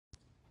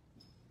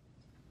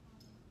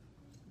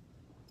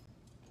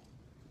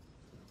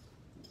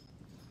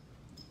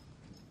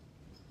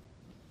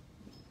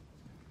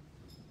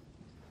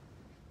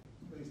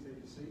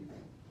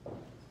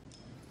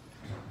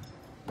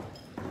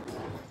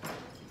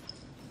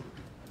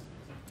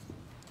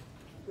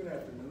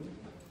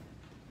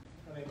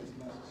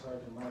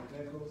Sergeant Mike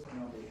Nichols,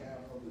 and on behalf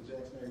of the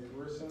Jackson Area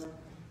Career Center,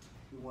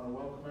 we want to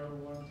welcome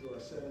everyone to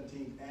our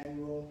 17th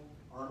annual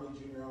Army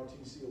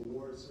JROTC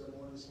Award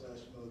Ceremony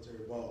 /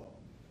 Military Ball.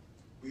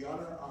 We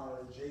honor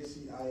our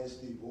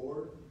JCISD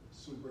Board,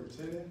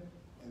 Superintendent,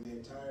 and the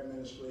entire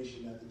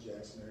administration at the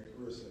Jackson Area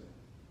Career Center.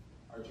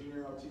 Our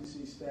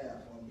JROTC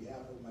staff, on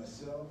behalf of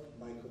myself,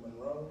 Michael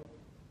Monroe,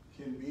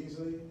 Ken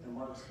Beasley, and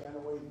Mark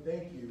Spanaway,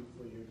 thank you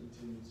for your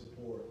continued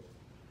support.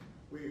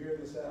 We are here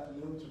this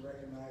afternoon to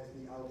recognize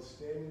the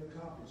outstanding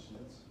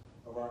accomplishments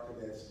of our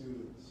cadet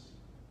students.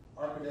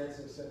 Our cadets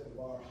have set the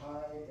bar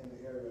high in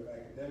the area of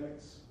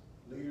academics,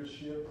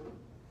 leadership,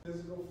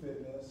 physical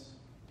fitness,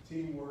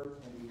 teamwork,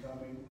 and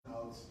becoming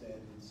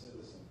outstanding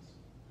citizens.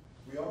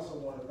 We also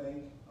want to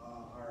thank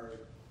our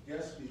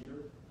guest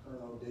speaker,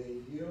 Colonel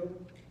Dave Hill,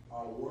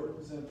 our award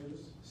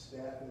representatives,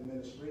 staff and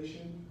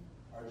administration,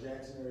 our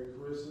Jackson Area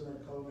Career Center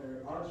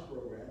Culinary Arts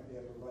Program. They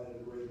have provided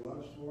a great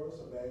lunch for us,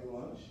 a bag of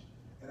lunch,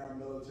 and our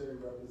military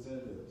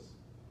representatives.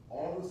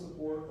 All the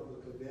support of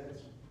the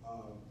cadets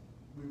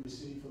we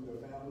receive from their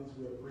families,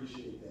 we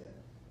appreciate that.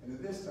 And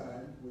at this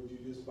time, would you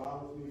just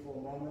bow with me for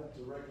a moment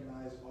to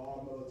recognize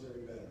all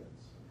military veterans?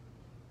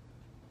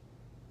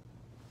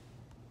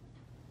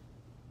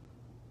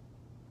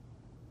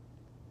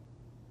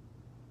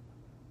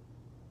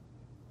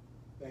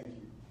 Thank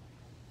you,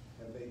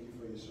 and thank you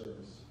for your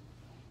service.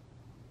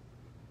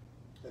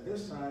 At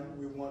this time,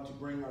 we want to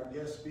bring our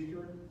guest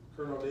speaker,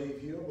 Colonel Dave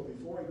Hill, but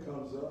before he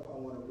comes up, I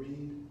want to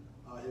read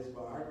his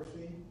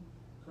biography.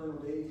 Colonel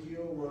Dave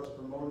Hill was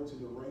promoted to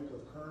the rank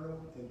of colonel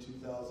in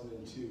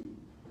 2002.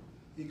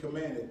 He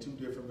commanded 2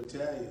 different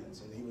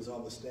battalions, and he was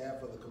on the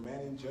staff of the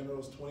Commanding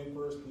General's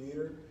 21st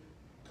Theater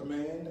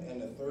Command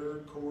and the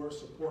 3rd Corps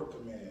Support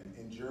Command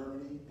in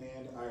Germany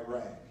and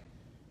Iraq.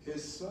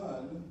 His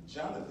son,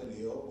 Jonathan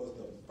Hill, was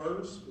the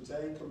 1st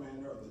Battalion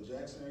Commander of the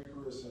Jackson Area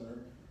Career Center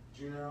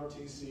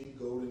JROTC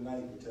Golden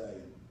Knight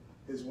Battalion.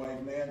 His wife,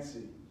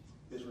 Nancy,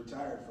 is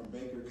retired from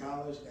Baker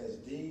College as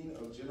Dean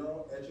of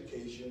General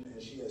Education,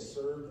 and she has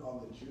served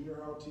on the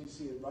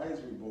JROTC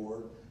Advisory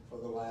Board for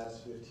the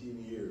last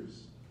 15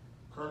 years.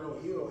 Colonel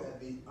Hill had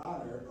the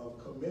honor of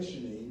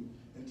commissioning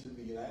into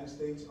the United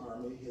States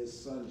Army his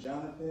son,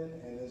 Jonathan,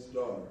 and his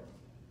daughter.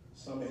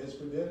 Some of his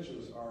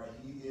credentials are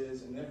he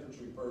is an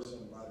infantry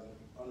person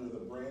under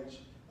the branch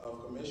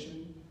of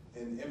commission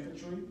in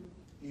infantry.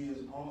 He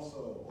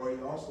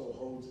also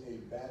holds a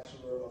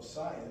Bachelor of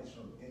Science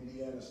from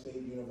Indiana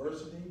State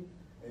University,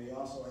 and he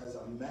also has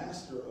a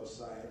Master of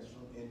Science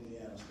from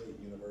Indiana State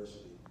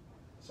University.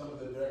 Some of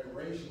the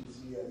decorations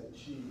he has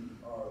achieved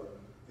are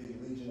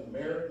the Legion of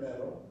Merit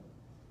Medal,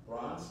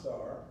 Bronze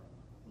Star,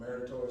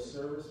 Meritorious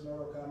Service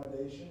Medal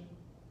Commendation.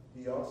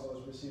 He also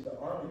has received the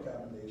Army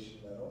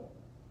Commendation Medal,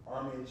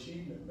 Army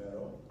Achievement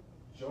Medal,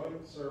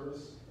 Joint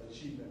Service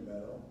Achievement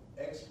Medal,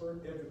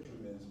 Expert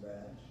Infantryman's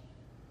Badge,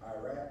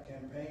 Iraq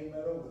Campaign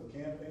Medal with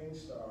Campaign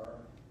Star,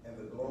 and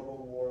the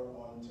Global War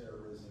on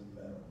Terrorism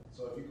Medal.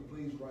 So if you could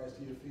please rise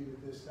to your feet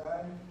at this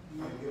time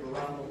and give a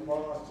round of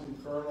applause to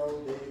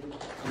Colonel David Hill.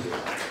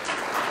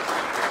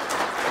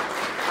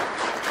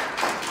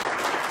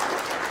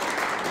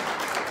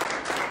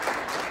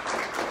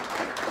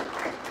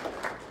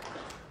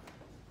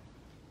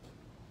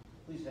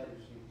 Please have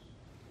your seats.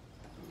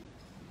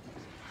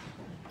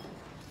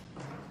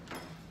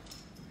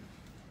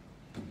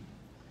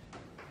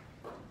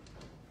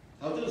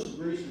 I did some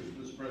research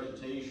for this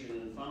presentation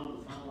and found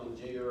the following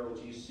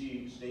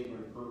JROTC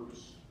statement of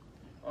purpose.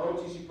 Our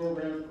ROTC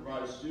program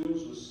provides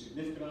students with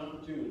significant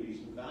opportunities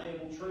and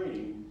valuable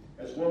training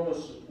as well as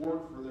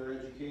support for their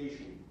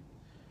education.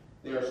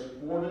 They are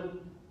supported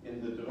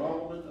in the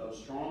development of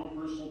strong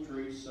personal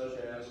traits such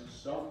as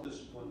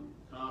self-discipline,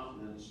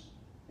 confidence,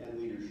 and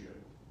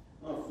leadership.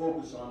 I'll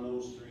focus on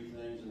those 3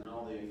 things and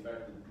how they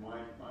affected my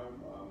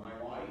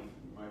life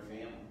and my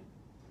family.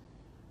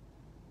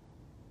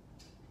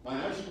 My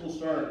high school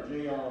started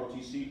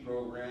JROTC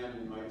program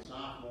in my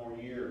sophomore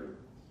year.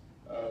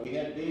 We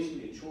had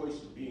basically a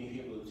choice of being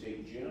able to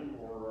take gym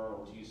or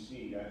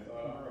ROTC. I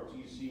thought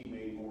ROTC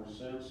made more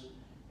sense,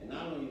 and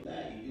not only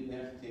that, you didn't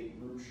have to take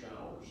group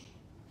showers.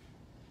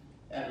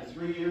 After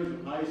 3 years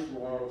of high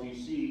school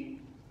ROTC,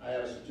 I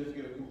had a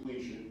certificate of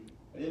completion.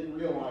 I didn't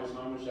realize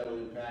how much that would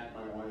impact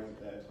my life at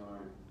that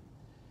time.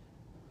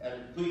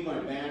 After completing my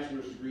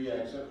bachelor's degree, I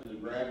accepted a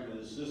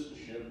graduate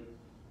assistantship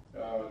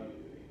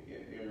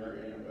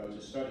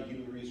to study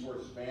human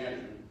resources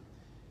management.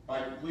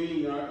 By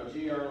completing a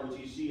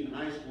JROTC in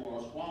high school, I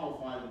was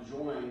qualified to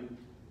join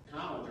the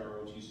college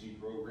ROTC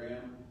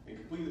program and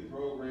complete the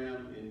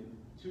program in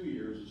 2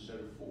 years instead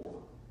of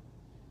 4.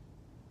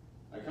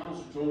 My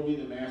counselor told me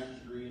the master's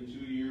degree and 2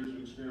 years of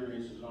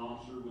experience as an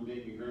officer would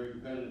make me very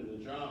competitive in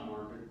the job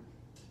market,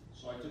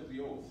 so I took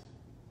the oath.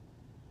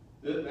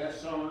 That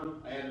summer,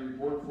 I had to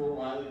report for a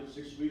while,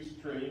 6 weeks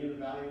of training and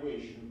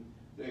evaluation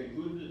that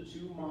included a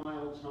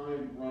 2-mile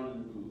timed run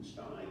in boots.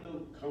 Now, I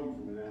don't come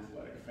from an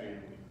athletic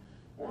family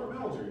or a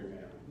military family,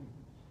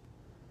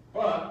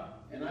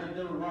 and I'd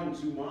never run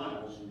 2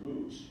 miles in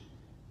boots,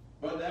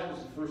 but that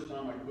was the first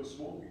time I quit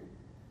smoking.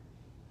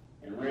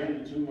 and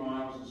ran the 2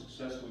 miles and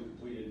successfully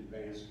completed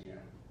advanced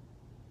camp.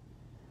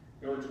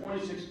 There were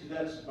 26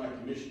 cadets in my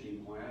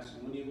commissioning class,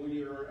 and when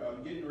you're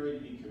getting ready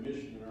to be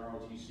commissioned in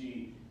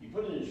ROTC, you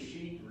put in a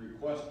sheet to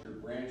request your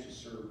branch of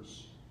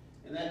service.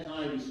 And that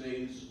time you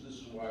say, this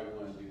is what I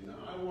want to do. Now,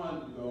 I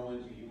wanted to go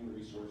into human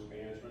resource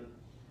management,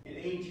 and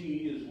AG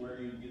is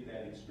where you get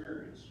that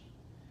experience.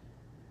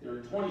 There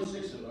were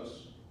 26 of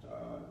us,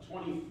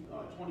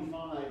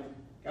 25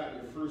 got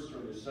their first or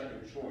their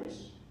second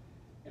choice,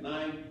 and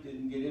I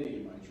didn't get any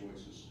of my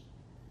choices.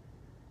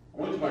 I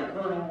went to my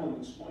colonel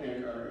and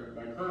explained,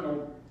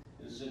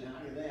 and said, how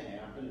did that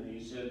happen? And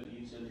he said,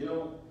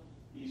 Hill,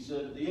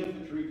 the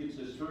infantry gets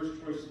his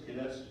first choice of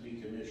cadets to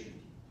be commissioned.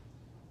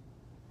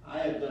 I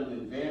had done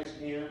the advanced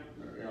camp,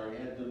 or I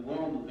had done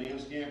well in the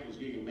advanced camp, was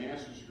getting a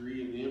master's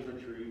degree, and the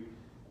infantry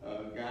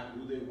got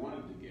who they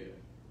wanted to get.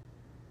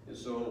 And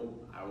so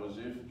I was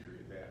infantry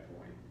at that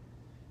point.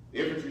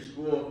 The infantry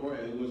school,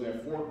 it was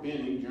at Fort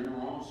Benning.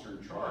 General officer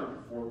in charge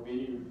of Fort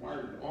Benning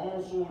required that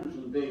all soldiers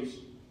in the base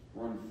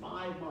run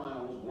 5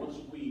 miles once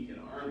a week in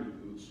army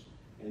boots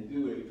and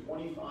do a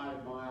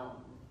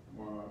 25-mile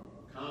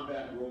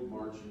combat road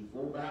march in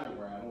full battle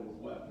rattle with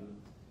weapon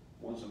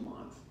once a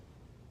month.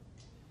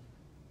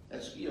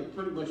 That's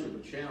pretty much of a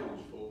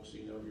challenge, folks.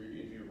 If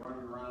you're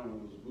running around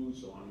with those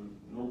boots on,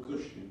 no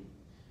cushioning.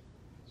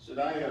 So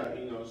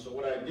so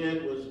what I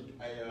did was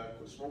I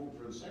quit smoking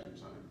for the second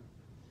time.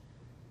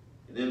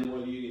 And then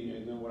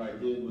what I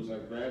did was I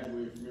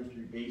graduated from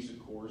infantry basic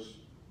course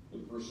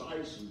with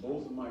bursitis in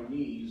both of my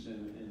knees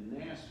and a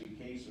nasty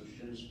case of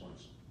shin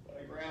splints. But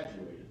I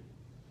graduated.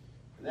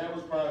 And that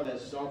was part of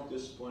that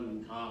self-discipline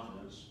and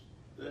confidence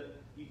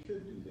that you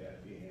could do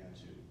that if you had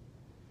to.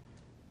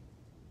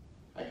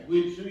 I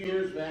completed 2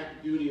 years of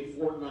active duty at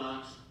Fort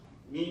Knox.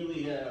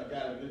 Immediately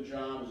got a good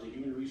job as a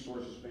human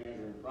resources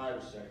manager in the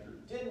private sector.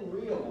 Didn't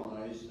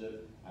realize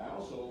that I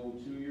also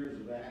owed 2 years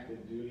of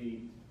active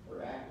duty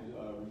or active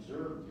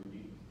reserve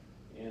duty,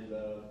 and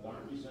the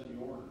Army sent me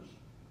orders.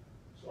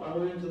 So I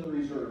went into the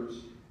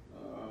reserves,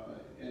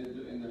 and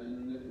in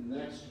the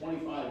next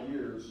 25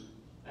 years,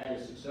 I had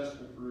a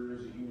successful career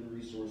as a human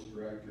resource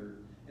director,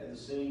 at the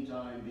same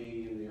time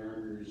being in the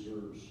Army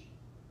Reserves.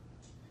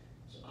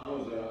 So I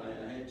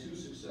had 2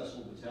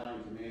 successful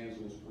battalion commands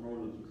and was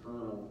promoted to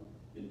colonel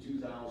in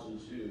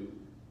 2002.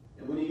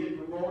 And when you get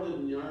promoted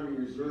in the Army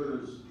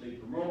Reserves, they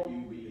promote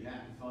you, but you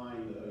have to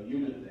find a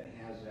unit that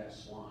has that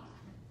slot,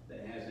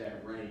 that has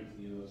that rank,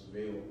 that's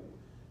available.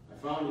 I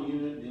found a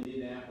unit in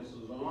Indianapolis. It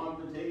was an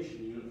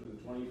augmentation unit for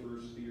the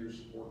 21st Theater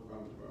Support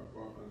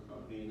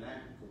Company, an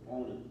active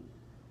component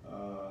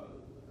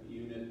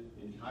unit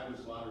in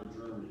Kaiserslautern,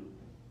 Germany.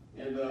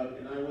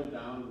 And I went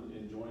down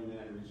and joined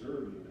that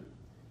reserve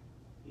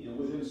unit.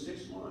 Within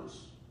 6 months,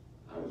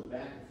 I was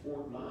back at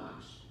Fort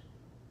Knox,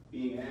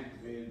 being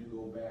activated to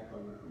go back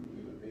on,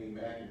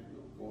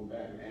 going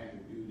back in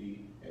active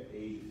duty at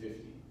age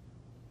 50.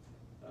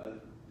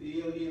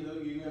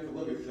 You have to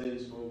look at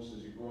things, folks,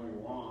 as you're going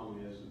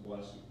along as a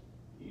blessing,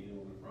 in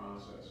the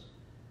process.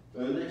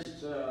 The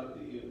next,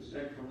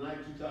 from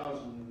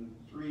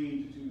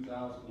 2003 to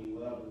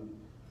 2011,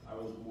 I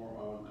was more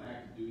on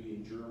active duty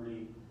in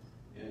Germany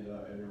and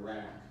in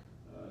Iraq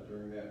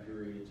during that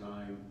period of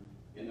time.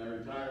 And I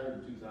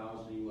retired in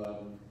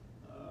 2011,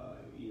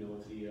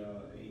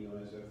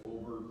 as a full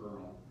bird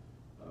colonel.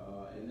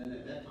 And then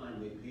at that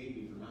time, they paid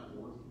me for not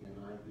working, and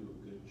I do a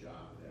good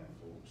job of that,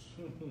 folks.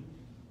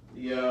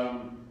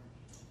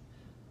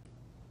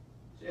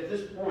 At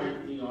this point,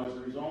 as a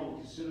result of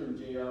considering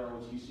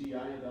JROTC, I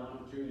had the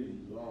opportunity to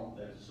develop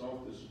that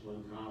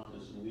self-discipline,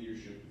 confidence, and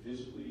leadership to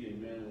physically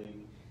and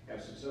mentally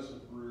have successful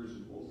careers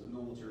in both the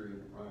military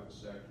and the private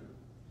sector.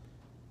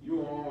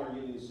 You all are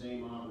getting the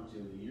same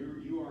opportunity.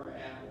 You are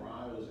at where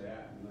I was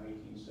at in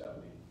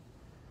 1970.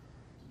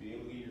 To be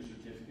able to get your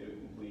certificate of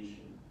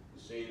completion,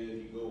 to say that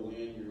if you go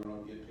in, you're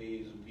going to get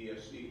paid as a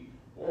PFC,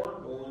 or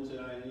go into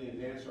the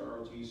advanced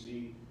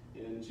ROTC,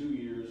 and in 2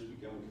 years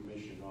become a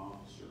commissioned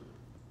officer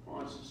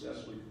on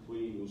successfully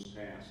completing those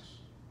tasks.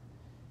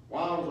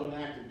 While I was on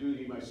active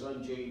duty, my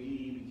son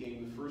JD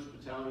became the 1st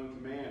Battalion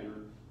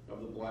Commander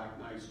of the Black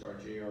Knight Star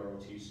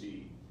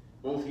JROTC.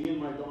 Both he and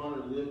my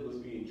daughter lived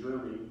with me in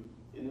Germany,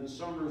 and in the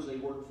summers they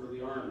worked for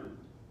the Army.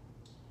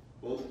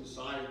 Both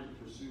decided to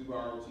pursue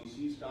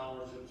ROTC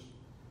scholarships.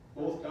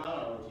 Both got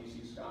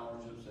ROTC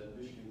scholarships at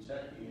Michigan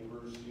Tech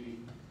University.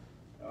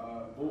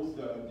 Both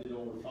did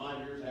over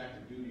 5 years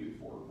active duty at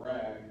Fort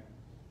Bragg.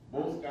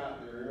 Both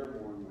got their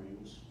airborne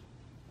wings.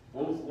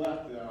 Both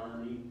left the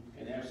Army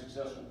and have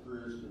successful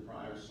careers in the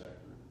private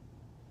sector.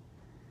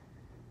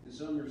 In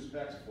some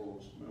respects,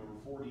 folks, more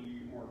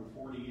than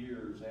 40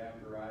 years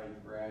after I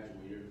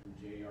graduated from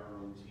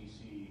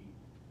JROTC,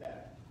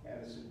 that had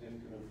a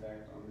significant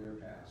effect on their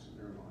paths and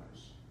their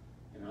lives,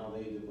 and how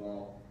they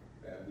developed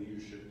that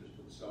leadership,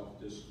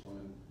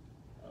 self-discipline,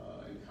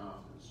 and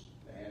confidence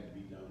that had to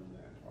be done in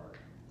that part.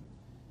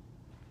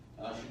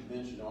 I should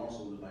mention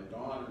also that my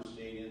daughter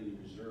stayed in the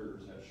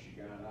reserves as she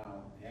got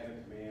out, had a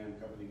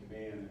company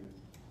command,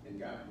 and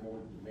got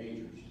promoted to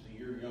major. She's a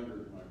year younger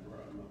than my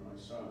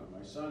son.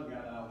 My son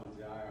got out with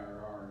the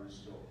IRR and is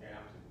still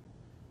captain.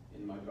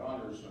 And my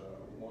daughter's,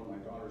 one of my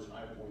daughter's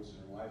high points in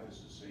her life is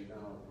to say now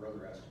her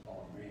brother has to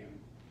call her man.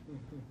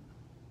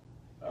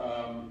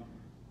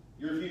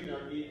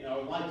 I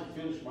would like to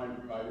finish by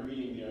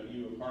reading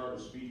you a part of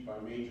a speech by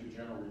Major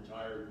General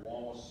Retired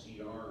Wallace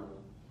C.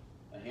 Arnold,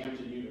 a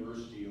Hampton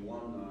University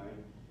alumni,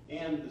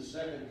 and the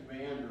second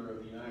commander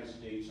of the United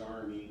States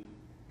Army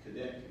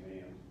Cadet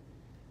Command.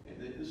 And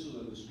this is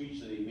the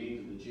speech that he made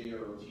to the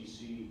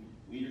JROTC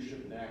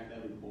Leadership and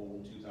Academic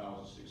Bowl in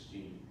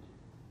 2016.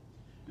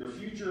 Your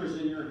future is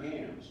in your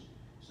hands.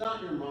 It's not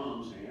in your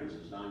mom's hands.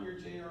 It's not in your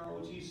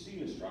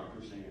JROTC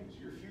instructor's hands.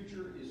 Your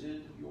future is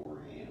in your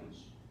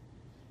hands.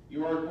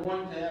 You are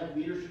going to have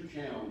leadership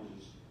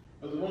challenges,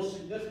 but the most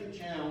significant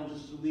challenge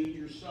is to lead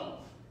yourself.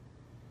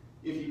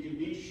 If you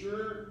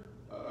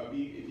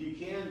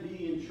can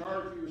be in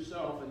charge of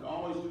yourself and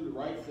always do the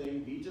right thing,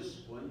 be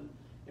disciplined,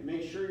 and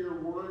make sure your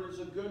word is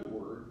a good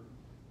word,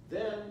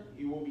 then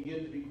you will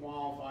begin to be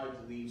qualified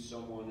to lead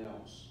someone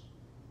else.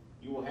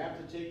 You will have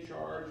to take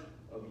charge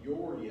of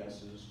your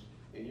yeses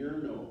and your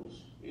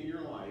nos in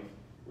your life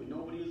when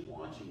nobody is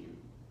watching you.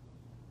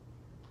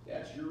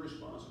 That's your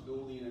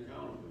responsibility and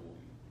accountability.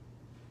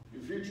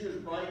 Your future is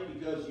bright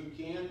because you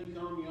can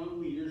become young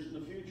leaders in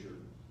the future.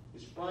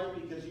 It's bright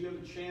because you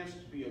have a chance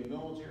to be a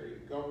military,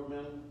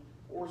 governmental,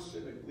 or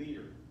civic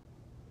leader.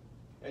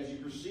 As you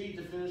proceed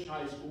to finish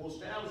high school,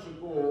 establish a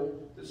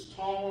goal that's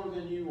taller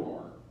than you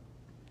are,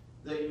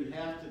 that you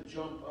have to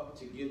jump up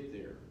to get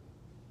there.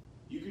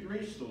 You can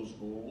reach those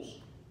goals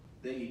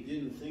that you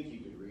didn't think you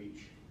could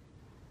reach.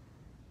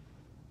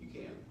 You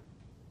can.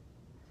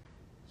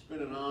 It's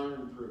been an honor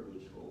and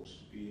privilege, folks,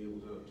 to be able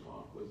to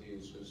talk with you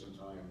and spend some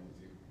time with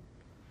you.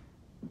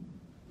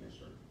 Yes,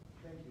 sir.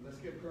 Thank you. Let's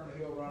give Colonel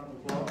Hill a round of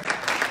applause.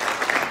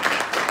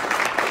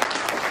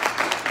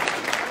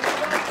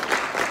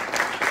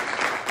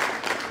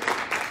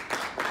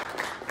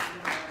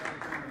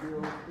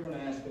 We're going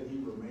to ask that he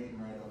remain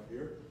right up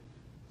here.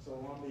 So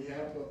on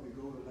behalf of the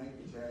Golden Knight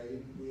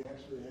Battalion, we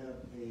actually have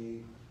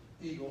a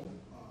eagle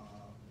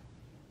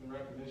in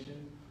recognition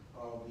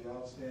of the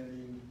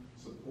outstanding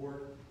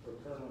support for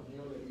Colonel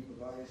Hill that he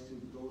provides to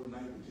the Golden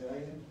Knight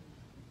Battalion.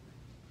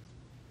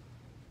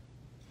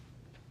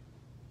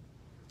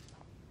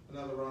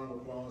 Another round of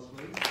applause,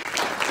 please.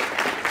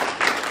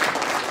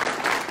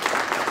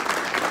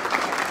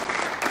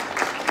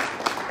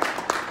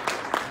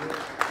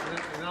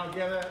 And I'll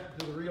give that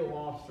to the real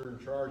officer in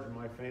charge of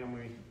my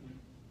family,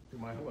 to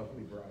my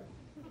lovely bride.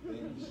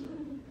 Thank you, sir.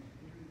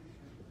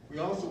 We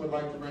also would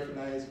like to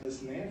recognize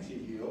Miss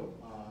Nancy Hill.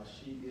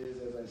 She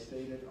is, as I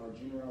stated, our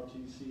Junior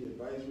ROTC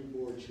Advisory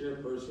Board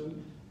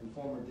Chairperson and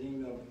former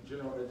Dean of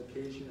General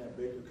Education at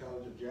Baker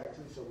College of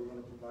Jackson. So we're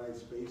going to provide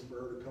space for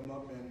her to come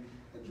up and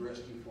address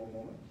you for a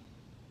moment.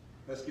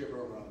 Let's give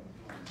her a round of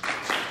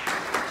applause.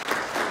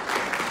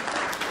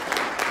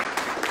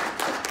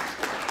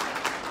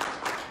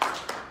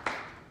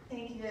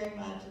 Thank you very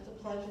much. It's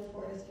a pleasure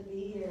for us to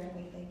be here, and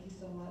we thank you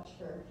so much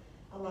for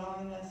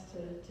allowing us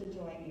to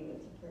join you.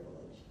 It's a privilege.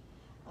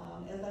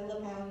 As I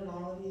look out at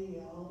all of you,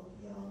 y'all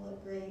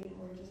look great, and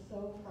we're just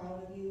so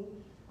proud of you.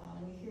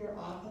 We hear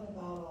often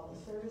about all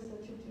the service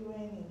that you're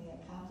doing and the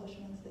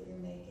accomplishments that you're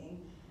making,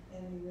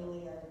 and we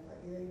really are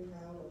very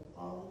proud of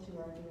all that you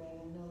are doing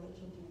and know that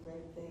you'll do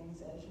great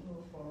things as you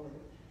move forward.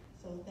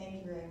 So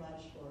thank you very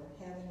much for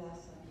having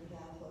us on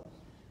behalf of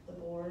the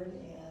board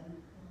and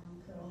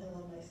Colonel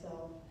Hill and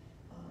myself.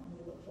 We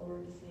look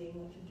forward to seeing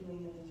what you're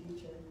doing in the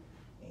future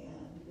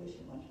and wish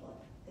you much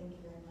luck. Thank you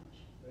very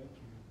much. Thank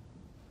you.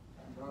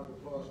 Round of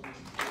applause, Mr.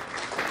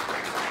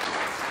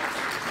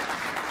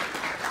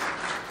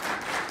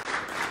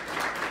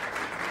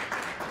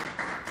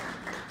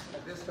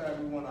 At this time,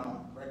 we want to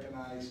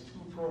recognize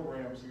two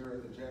programs here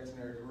at the Jackson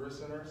Area Career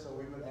Center. So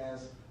we would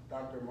ask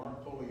Dr.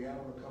 Mark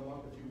Poliano to come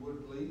up, if you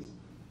would, please.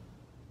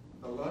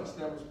 The lunch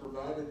that was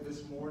provided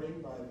this morning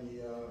by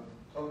the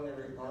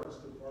Culinary Arts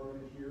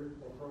Department here,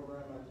 a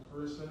program at the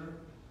Career Center,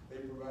 they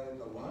provided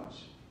the lunch.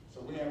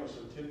 So we have a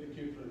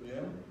certificate for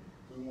them.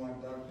 We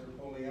want Dr.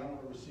 Poliano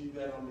to receive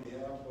that on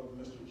behalf of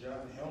Mr.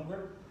 John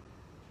Helmert.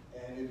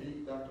 And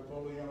if Dr.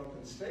 Poliano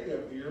can stay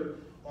up here,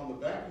 on the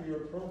back of your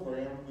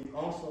program, we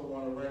also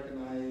want to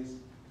recognize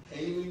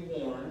Haley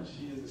Warren.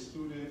 She is a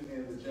student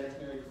in the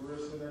Jackson Area Career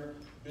Center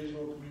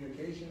Visual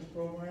Communications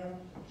program.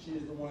 She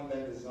is the one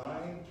that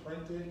designed,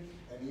 printed,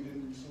 and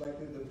even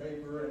selected the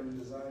paper and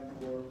design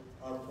for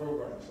our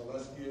program. So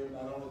let's give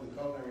not only the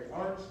culinary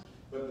arts,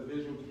 but the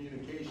visual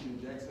communication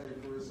Jackson Area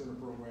Career Center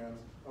programs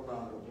a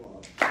round of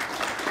applause.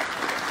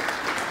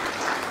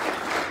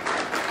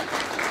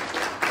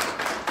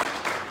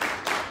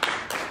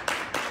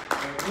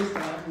 And at this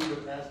time, we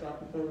would ask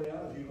Dr.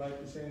 Poliano if you'd like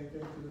to say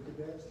anything to the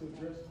cadets to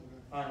address.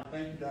 All right,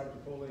 thank you, Dr.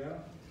 Poliano.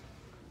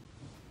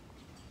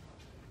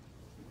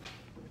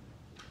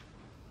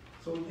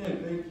 So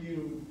again, thank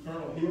you,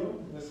 Colonel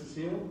Hill, Mrs.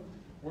 Hill.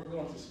 We're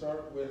going to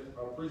start with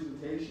our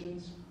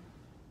presentations.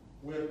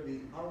 With the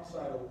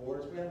outside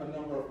awards, we have a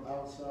number of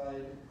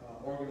outside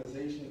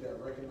organizations that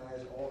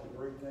recognize all the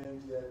great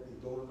things that the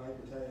Golden Knight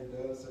Battalion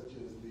does, such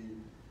as the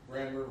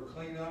Grand River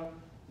Cleanup.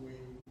 We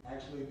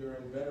actually,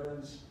 during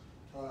Veterans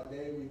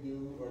Day,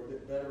 or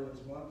Veterans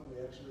Month,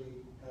 we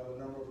actually have a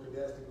number of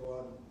cadets that go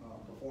out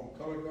and perform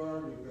color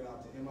guard. We've been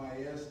out to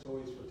MIS,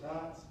 Toys for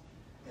Tots,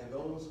 and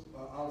those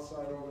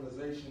outside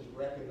organizations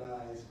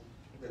recognize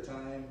the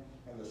time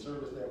and the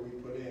service that we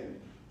put in.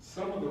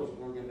 Some of those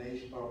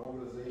organizations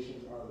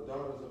are the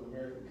Daughters of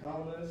American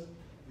Colonists,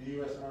 the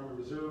U.S. Army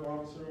Reserve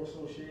Officer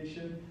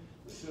Association,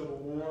 the Civil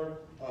War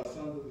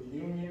Sons of the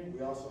Union.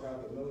 We also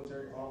have the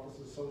Military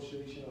Officers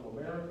Association of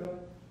America,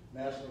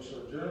 National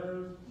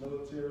Sojourners,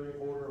 Military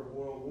Order of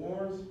World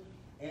Wars,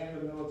 and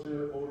the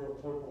Military Order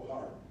of Purple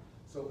Heart.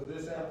 So for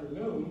this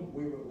afternoon,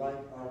 we would like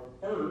our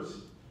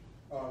first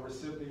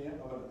recipient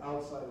of an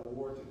outside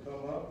award to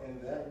come up,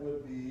 and that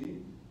would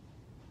be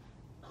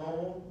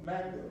Cole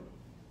Magda.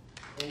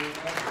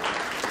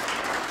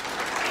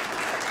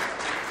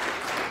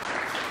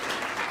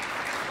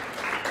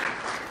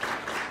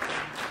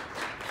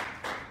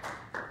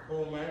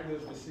 Cole Magda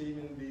is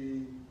receiving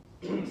the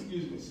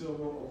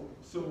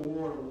Civil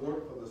War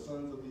Award for the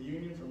Sons of the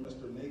Union from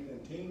Mr. Nathan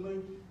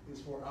Tingley.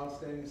 It's for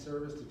outstanding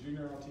service to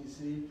Junior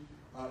ROTC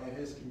and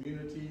his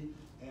community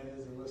and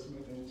his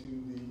enlistment into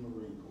the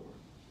Marine Corps.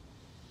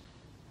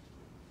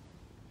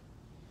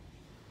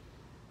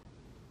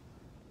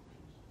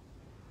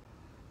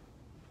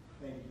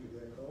 Thank you,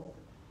 Cadet Cole.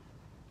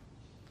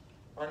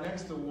 Our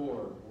next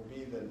award will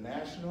be the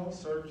National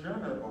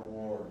Sojourner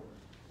Award,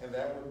 and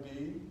that would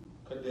be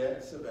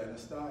Cadet Savannah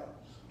Stiles.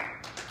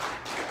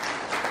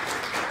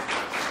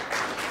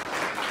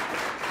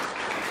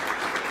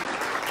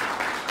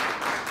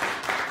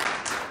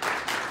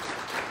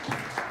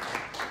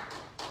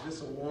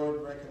 This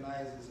award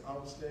recognizes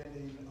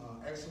outstanding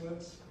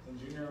excellence in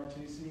Junior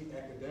ROTC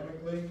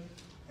academically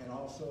and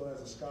also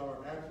as a scholar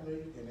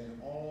athlete and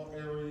in all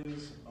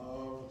areas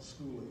of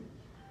schooling.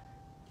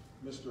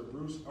 Mr.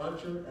 Bruce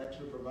Archer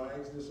actually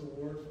provides this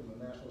award from the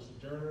National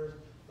Sojourners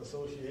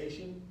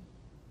Association.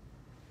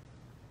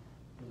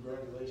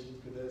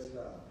 Congratulations, Cadet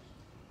Stiles.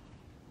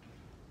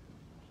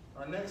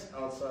 Our next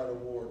outside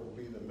award will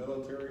be the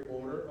Military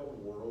Order of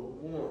World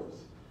Wars.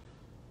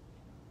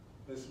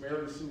 Ms.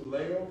 Mary Sue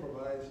Leo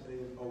provides the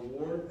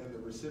award, and the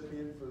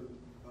recipient for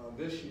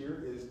this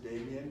year is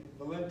Damian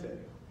Valente.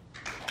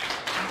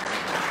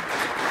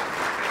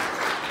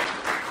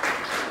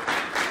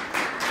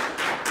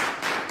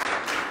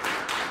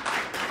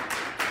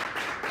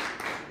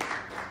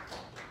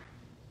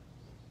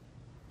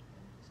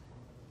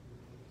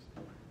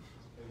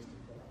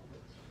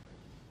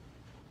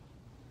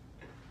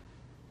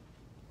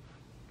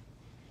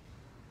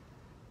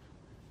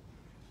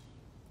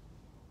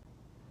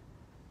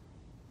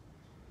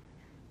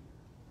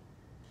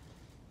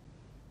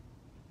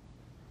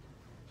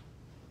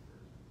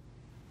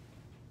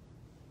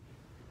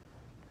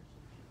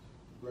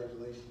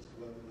 Congratulations,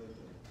 collectively.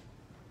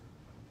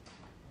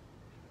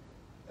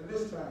 At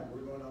this time,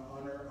 we're going to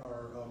honor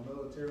our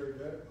military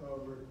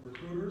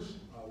recruiters.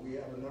 We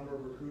have a number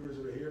of recruiters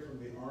that are here from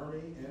the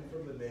Army and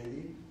from the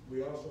Navy.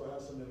 We also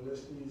have some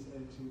enlistees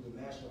into the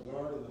National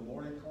Guard in the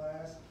morning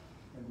class,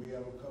 and we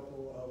have a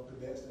couple of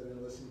cadets that are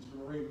enlisting to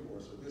the Marine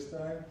Corps. So at this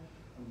time,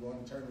 I'm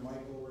going to turn the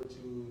mic over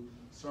to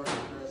Sergeant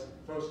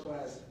First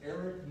Class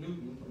Eric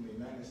Newton from the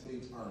United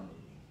States Army.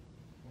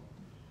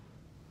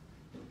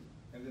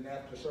 And then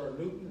after Sergeant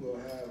Newton, we'll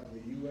have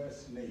the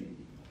U.S. Navy.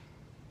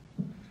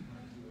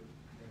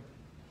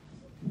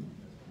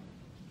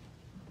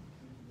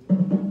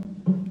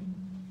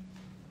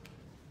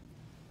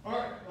 All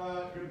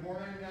right, good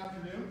morning,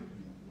 afternoon.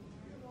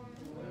 Good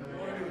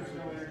morning. There's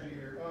no energy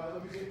here.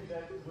 Let me get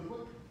Cadet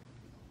Ludwig.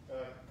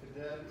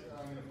 Cadet,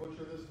 I'm going to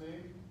butcher this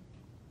name.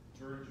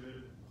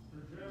 Turgetic.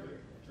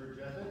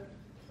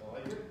 I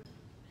like it.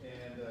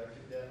 And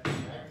Cadet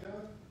Magda.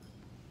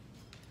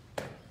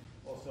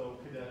 Also,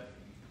 Cadet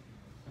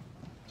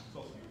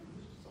Solsky.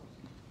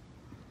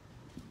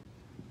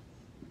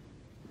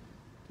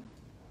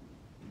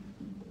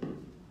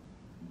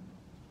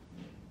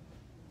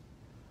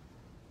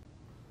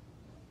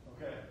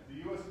 Okay, the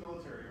U.S.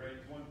 military, right,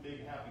 is one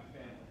big happy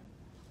family.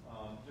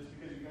 Just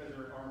because you guys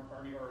are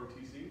Army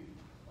ROTC,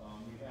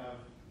 we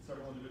have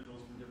several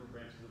individuals from different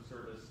branches of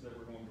service that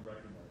we're going to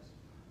recognize.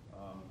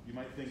 You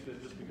might think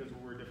that just because we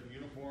wear different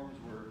uniforms,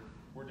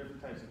 we're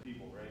different types of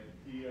people, right?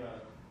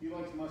 He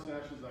likes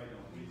mustaches, I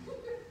don't.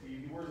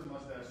 He wears a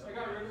mustache. I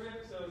got rid of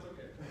it, so it's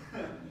okay.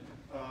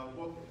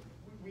 Well,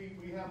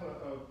 we have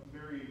a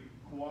very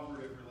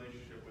cooperative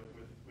relationship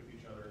with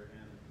each other,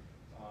 and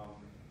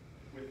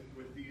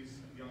with these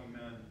young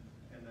men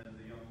and then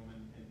the young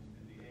women in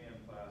the AM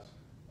class,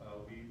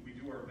 we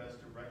do our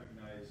best to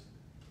recognize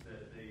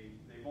that they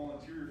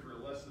volunteer for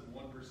less than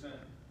 1%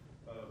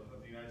 of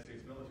the United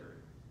States military.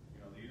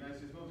 You know, the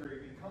United States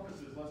military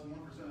encompasses less than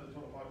 1% of the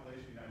total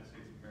population of the United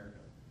States of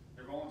America.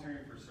 They're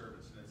volunteering for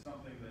service, and it's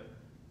something that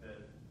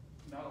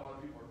not a lot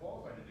of people are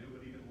qualified to do,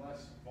 but even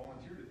less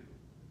volunteer to do.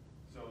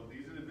 So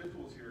these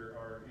individuals here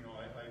are, you know,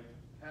 I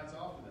hats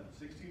off to them.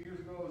 16 years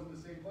ago, I was in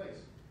the same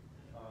place.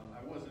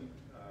 I wasn't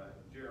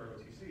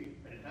JROTC,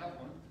 I didn't have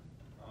one,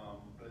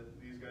 but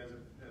these guys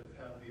have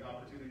had the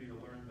opportunity to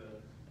learn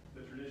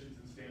the traditions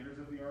and standards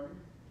of the Army.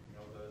 You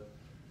know,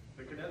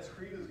 the Cadets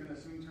Creed is going to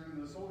soon turn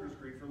into the Soldiers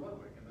Creed for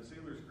Ludwig, and the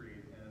Sailors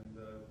Creed, and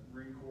the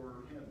Marine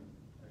Corps hymn,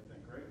 I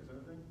think, right? Is that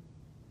a thing?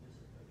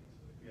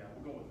 Yeah,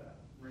 we'll go with that.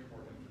 Marine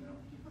Corps hymn for now.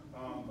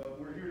 But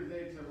we're here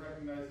today to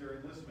recognize their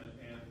enlistment,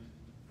 and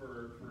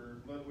for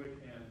Ludwig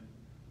and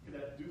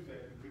Cadet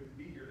Dufek, who couldn't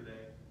be here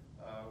today,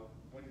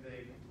 when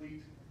they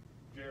complete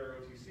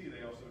JROTC,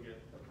 they also get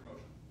a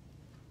promotion.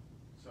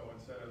 So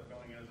instead of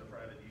going as a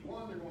private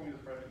E1, they're going as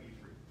a private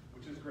E3,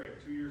 which is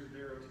great. 2 years of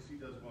JROTC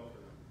does well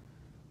for them.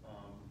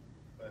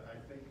 But I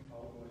think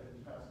I'll go ahead and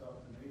pass it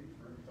off to Nate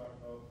for him to talk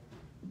about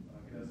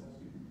cadets.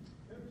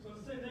 So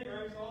it's the same thing,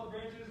 right? So all the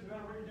branches, no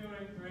matter what you're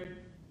doing, right?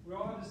 We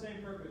all have the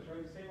same purpose, right?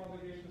 The same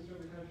obligation to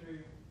serve the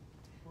country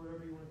for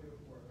whatever you want to do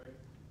it for, right?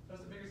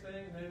 That's the biggest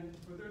thing. And then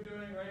what they're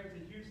doing, right, is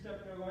a huge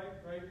step in their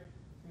life, right?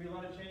 There's going to be a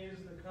lot of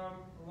changes that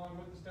come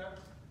along with the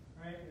steps,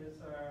 right? And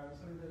it's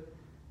something that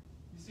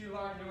you see a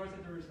lot, and you always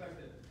have to respect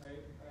it,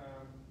 right?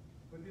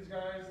 What these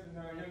guys and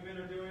young men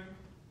are doing,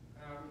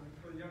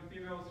 for the young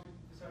females who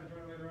decide to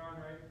join later on,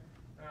 right?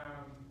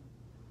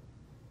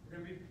 We're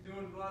going to be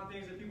doing a lot of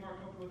things that people aren't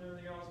comfortable with and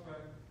everything else,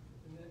 but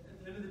at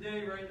the end of the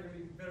day, right, they're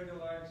going to be bettering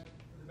their lives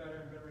for the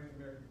better and bettering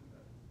America.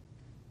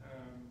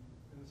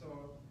 And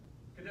so,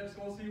 cadets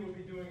mostly will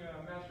be doing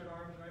Master at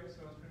Arms, right?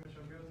 So it's pretty much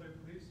a military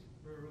police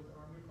for what the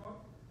Army would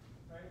call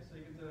it, right? So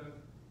you get to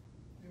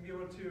be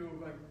able to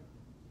like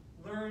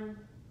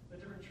learn the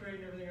different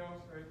trade and everything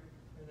else, right?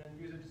 And then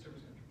use it to serve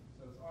this country.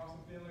 So it's an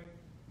awesome feeling,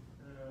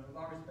 and a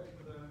lot of respect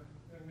for the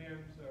young man.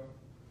 So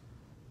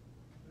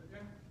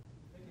yeah,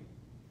 thank you.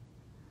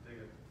 Take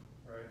it.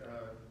 All right.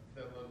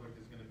 Cadet Ludwig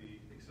is going to be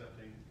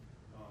accepting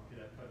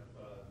Cadet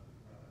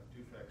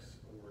Dufek's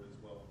award as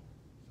well.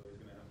 So he's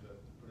going to have to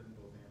put it in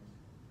both hands.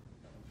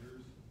 That one's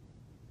yours.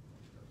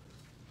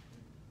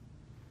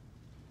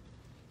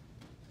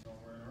 Don't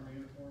wear an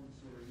Army uniform,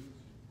 so are you.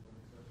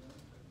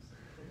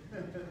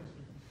 Accept that.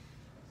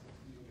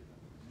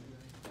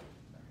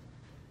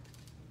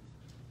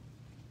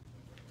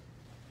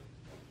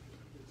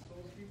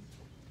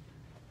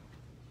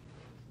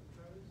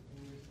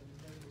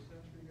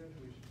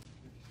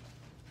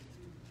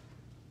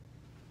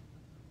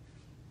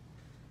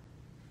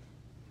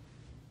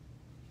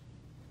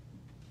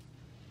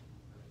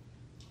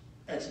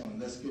 Excellent.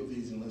 Let's give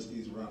these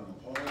enlistees a round of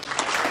applause.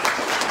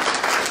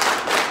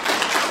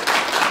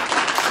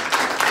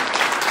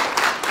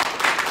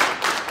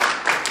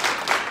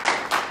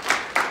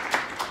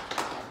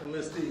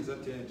 Enlistees,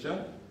 attention.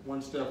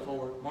 One step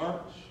forward,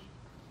 march.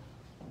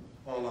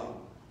 All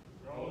out.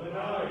 Roll the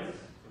dice.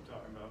 I'm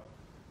talking about.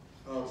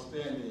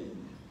 Outstanding.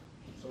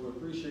 So we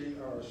appreciate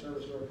our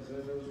service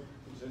representatives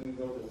presenting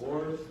those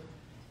awards.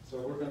 So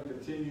we're going to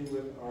continue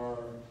with our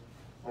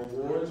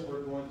awards.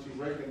 We're going to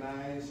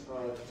recognize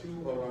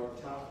two of our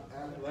top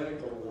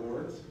athletic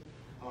awards.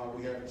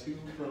 We have two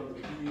from the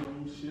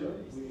PU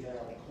ship. We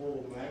have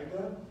Cole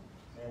Magda,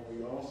 and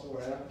we also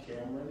have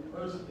Cameron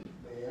Person.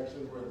 They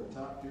actually were in the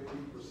top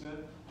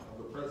 15% of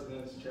the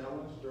President's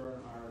Challenge during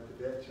our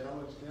Cadet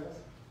Challenge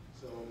test.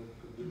 So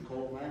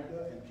Cole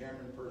Magda and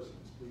Cameron Person,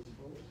 please,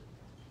 folks.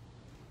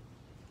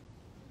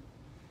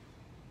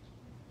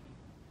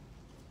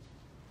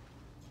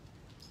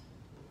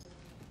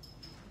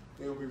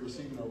 They will be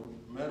receiving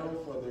a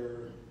medal for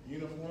their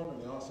uniform,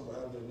 and they also will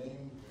have their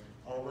name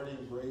already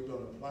engraved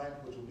on a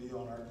plaque, which will be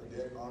on our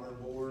Cadet Honor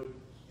Board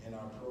in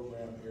our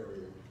program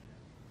area.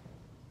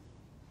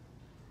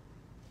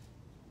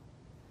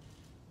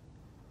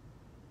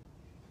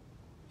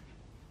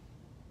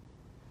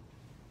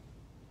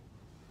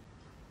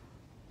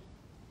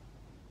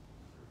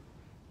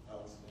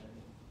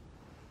 Outstanding.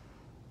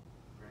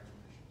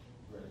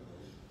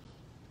 Congratulations.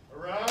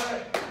 All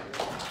right.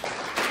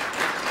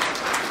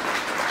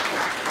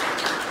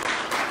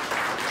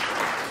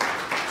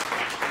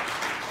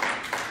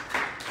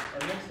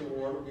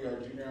 Our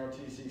Junior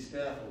ROTC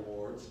Staff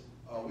Awards.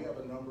 We have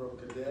a number of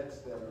cadets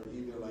that are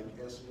either like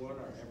S1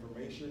 or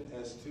Information,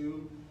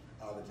 S2,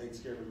 that takes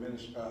care of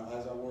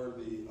as I were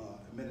the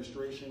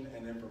administration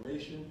and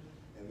information,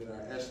 and then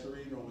our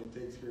S3 normally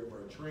takes care of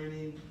our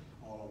training,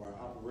 all of our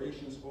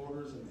operations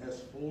orders, and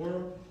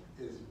S4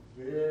 is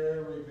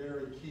very,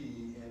 very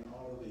key in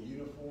all of the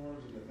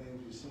uniforms and the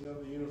things you see on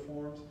the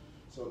uniforms.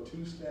 So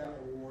two staff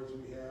awards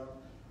we have.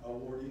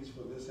 Awardees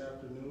for this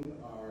afternoon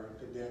are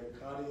Cadet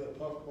Kadia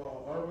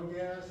Puffball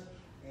Arbogast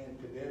and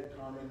Cadet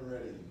Carmen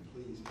Reddy.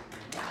 Please.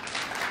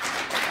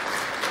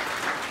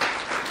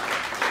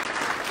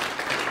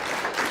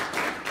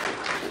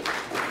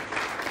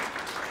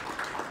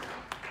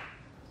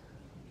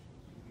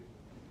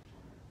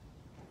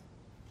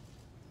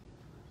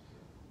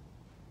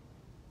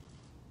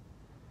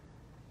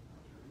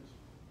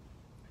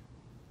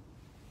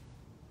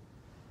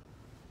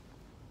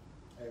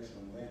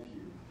 Excellent, thank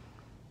you.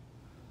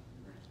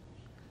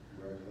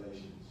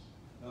 Congratulations.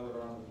 Another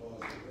round of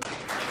applause.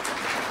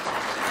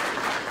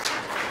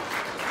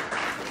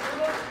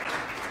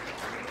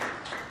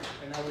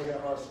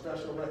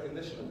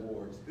 recognition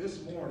awards.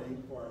 This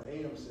morning for our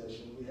AM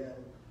session, we had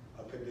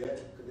a cadet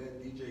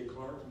DJ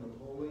Clark from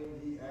Napoleon.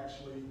 He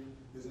actually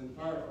is in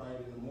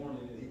firefighting in the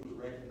morning, and he was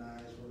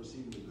recognized for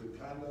receiving the Good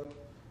Conduct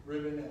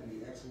Ribbon and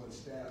the Excellent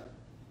Staff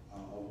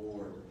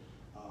Award.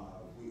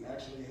 We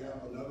actually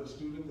have another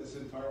student that's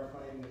in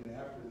firefighting in the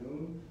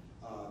afternoon.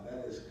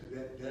 That is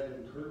Cadet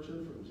Devin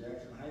Kircher from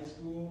Jackson High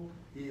School.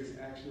 He is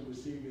actually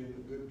receiving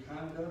the Good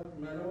Conduct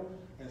Medal,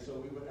 and so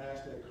we would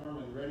ask that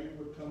Carmen Reddy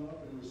would come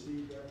up and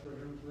receive that for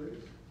him,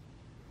 please.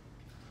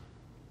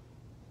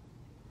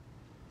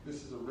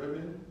 This is a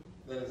ribbon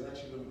that is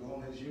actually going to go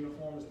on his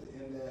uniform. It's the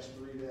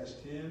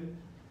N-3-10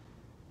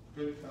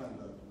 Good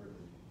Conduct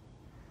ribbon.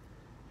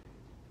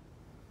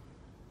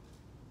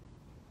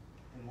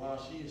 And while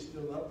she is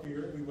still up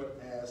here, we would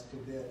ask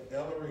Cadet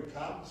Ellery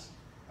Cops.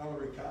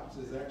 Ellery Cops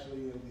is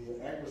actually in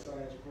the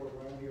agri-science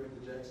program here at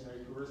the Jackson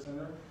Area Career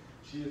Center.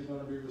 She is going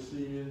to be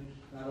receiving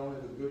not only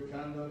the Good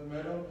Conduct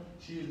Medal,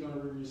 she is going to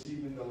be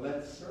receiving the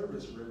Let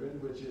Service ribbon,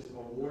 which is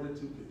awarded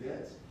to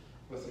cadets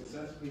for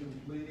successfully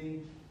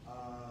completing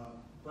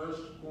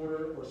first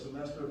quarter or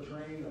semester of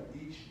training of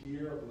each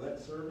year of Let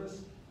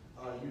Service.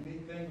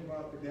 Unique thing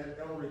about Cadet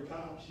Ellery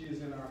Copp, she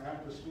is in our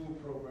after-school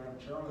program,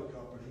 Charlie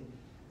Company,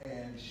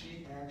 and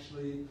she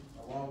actually,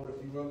 along with a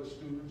few other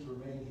students,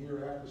 remain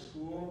here after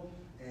school,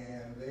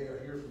 and they are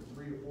here from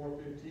 3 to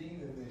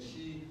 4:15, and then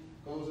she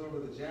goes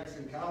over to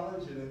Jackson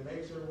College and then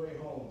makes her way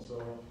home.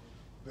 So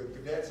the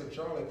cadets of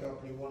Charlie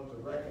Company wanted to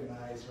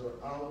recognize her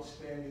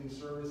outstanding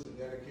service and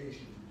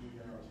dedication to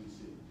Junior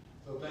ROTC.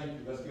 So thank you.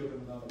 Let's give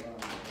them another round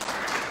of applause.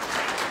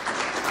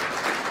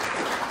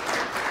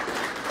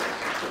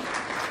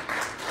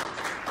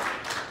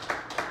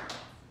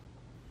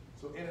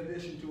 So in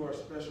addition to our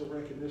special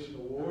recognition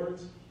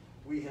awards,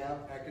 we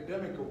have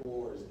academic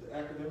awards. The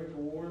academic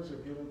awards are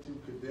given to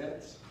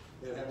cadets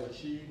that have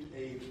achieved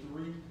a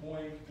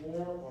 3.4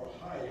 or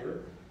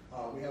higher.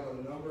 We have a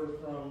number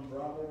from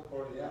Bravo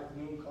or the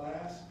afternoon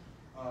class.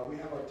 We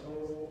have a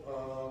total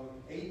of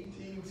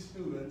 18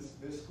 students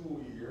this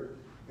school year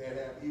that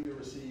have either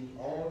received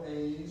all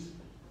A's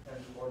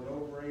or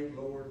no grade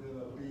lower than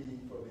a B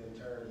for the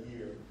entire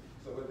year.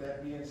 So with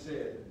that being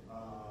said,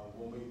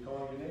 when we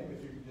call your name,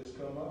 if you could just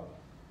come up.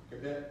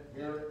 Cadet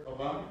Garrett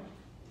Obama,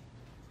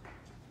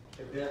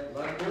 Cadet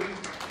Ludwig,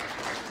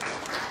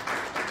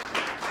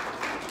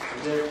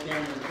 Cadet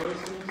Cameron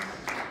Persons,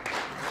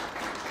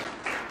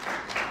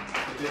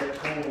 Cadet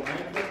Cole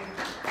Hancock,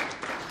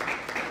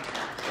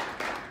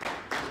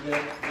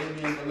 Cadet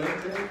Damian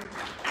Valente,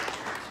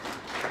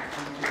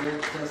 and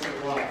Cadet Tessa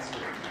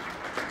Watson.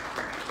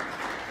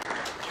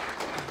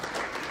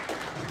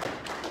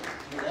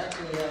 We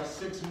actually have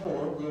 6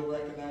 more. We'll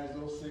recognize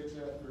those 6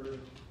 after these.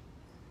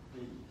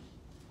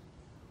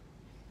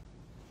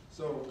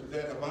 So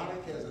Cadet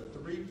Abonic has a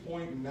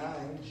 3.9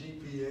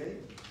 GPA.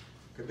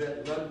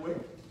 Cadet Ludwig,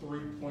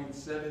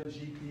 3.7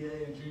 GPA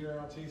in Junior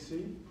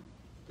ROTC.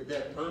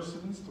 Cadet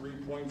Persons,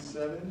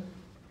 3.7.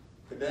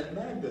 Cadet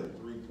Magda,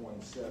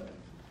 3.7.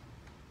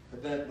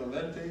 Cadet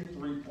Valente,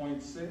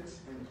 3.6.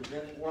 And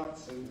Cadet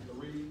Watson,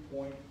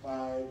 3.5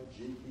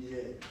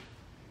 GPA.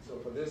 So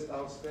for this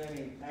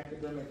outstanding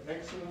academic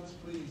excellence,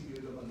 please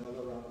give them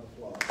another round of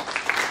applause.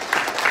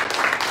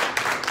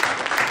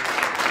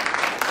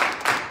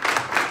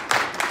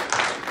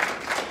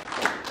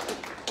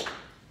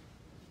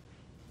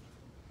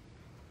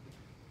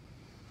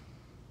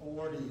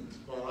 Awardees,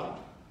 Bob.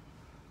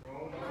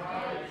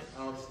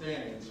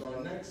 Outstanding. So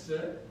our next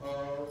set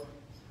of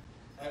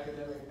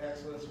academic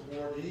excellence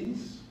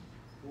awardees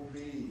will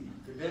be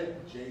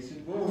Cadet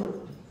Jason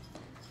Bullard,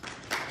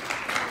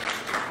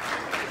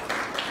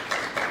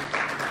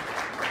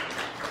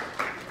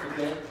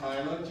 Cadet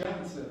Tyler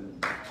Johnson,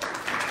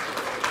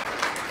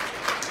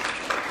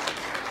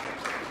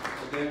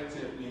 Cadet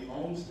Tiffany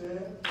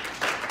Olmstead,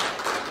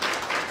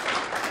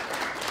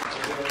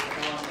 Cadet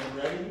Carmen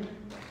Reddy,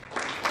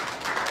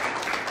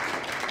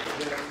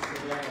 Cadet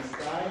Savannah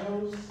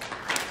Stiles,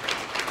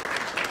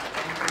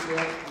 and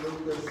Cadet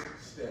Lucas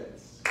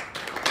Stets.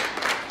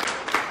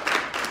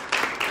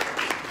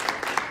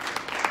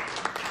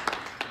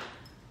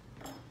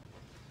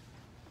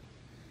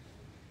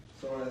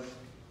 So as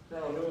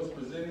Colonel Hill is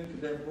presenting,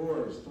 Cadet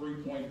Boers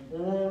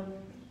 3.4,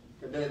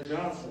 Cadet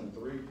Johnson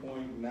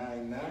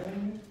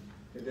 3.99,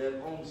 Cadet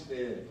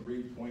Olmstead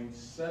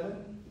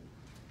 3.7,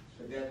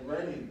 Cadet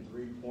Reddy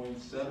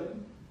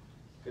 3.7,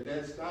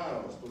 Cadet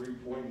Stiles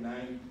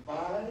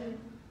 3.95,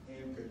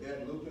 and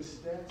Cadet Lucas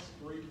Stets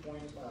 3.5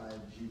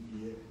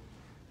 GPA.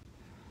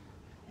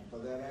 And for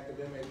that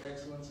academic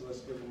excellence,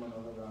 let's give them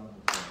another round of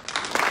applause.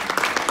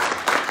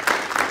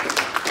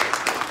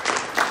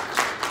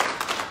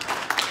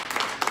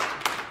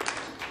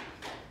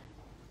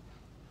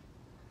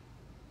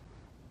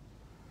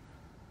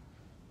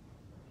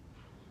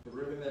 The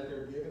ribbon that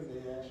they're given,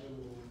 they actually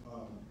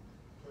will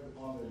put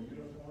on their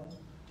uniform.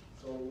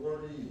 So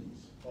awardees,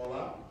 fall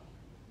out.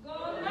 Go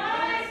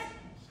Knights!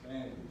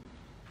 Outstanding.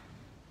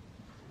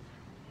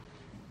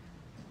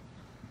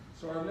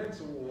 So our next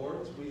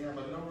awards, we have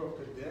a number of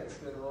cadets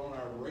that are on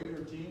our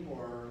Raider team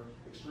or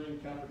extreme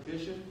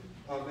competition.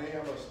 They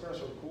have a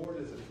special cord,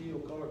 it's a teal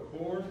color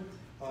cord.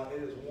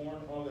 It is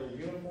worn on their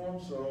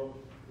uniform, so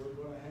we're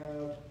going to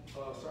have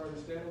Sergeant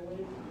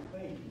Stanaway.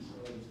 Thank you,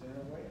 Sergeant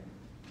Stanaway.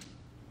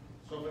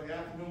 So for the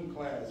afternoon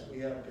class, we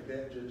have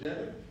Cadet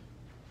JROTC.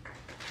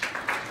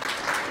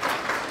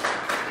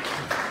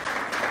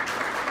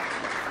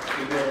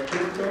 Cadet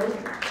Crypto.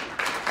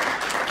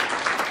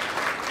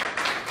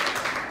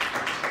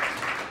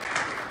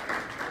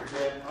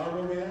 Cadet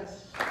Army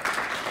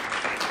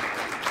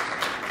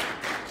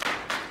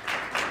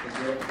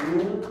Cadet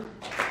Brewer.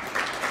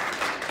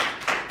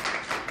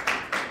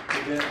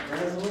 Cadet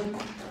Breslin.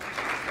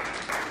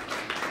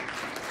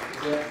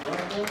 Cadet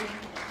Russell.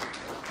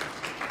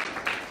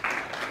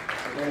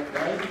 Cadet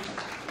Wright.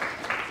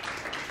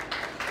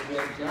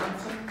 Cadet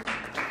Johnson.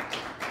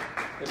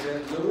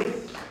 Cadet Lewis.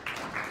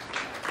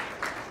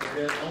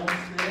 Cadet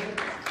Olmsted.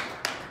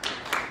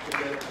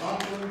 Cadet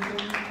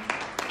Pocklington.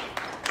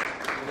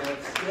 Cadet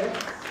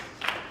Stepps.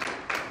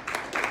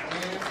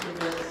 And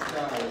Cadet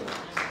Stiles.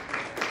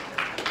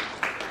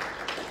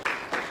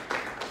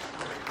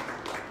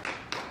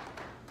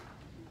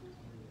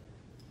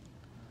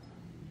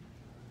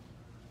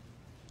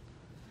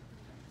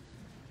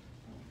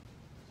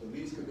 So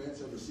these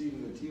cadets are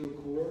receiving the teal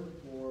cord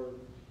for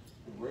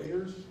the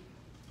Raiders.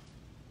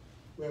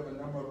 We have a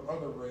number of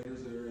other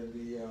Raiders that are in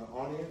the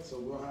audience, so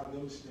we'll have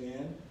them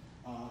stand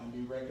and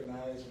be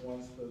recognized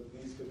once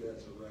these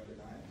cadets are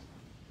recognized.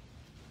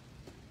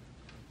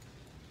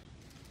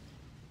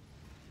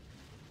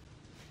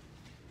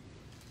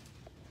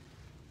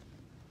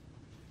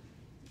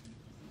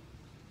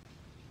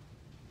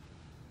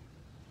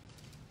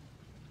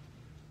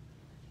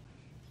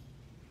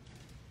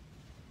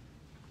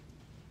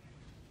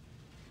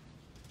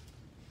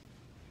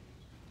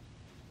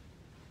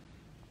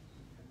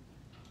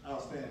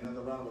 Outstanding.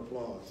 Another round of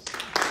applause.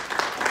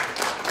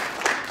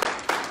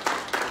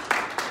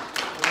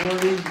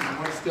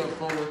 One step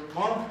forward,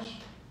 march.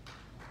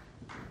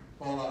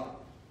 Fall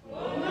out.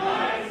 Go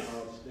nice!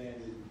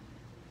 Outstanding.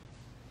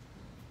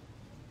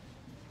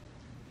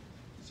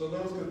 So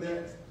those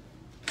cadets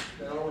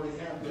that already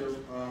have their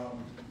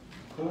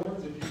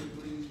cords, if you could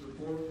please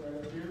report right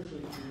up here so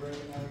you can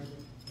recognize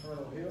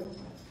Colonel Hill.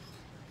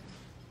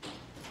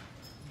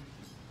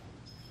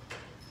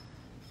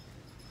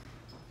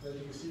 As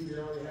you can see, they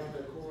already have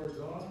their cords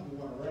on. We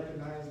want to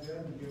recognize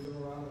them and give them a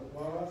round of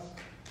applause.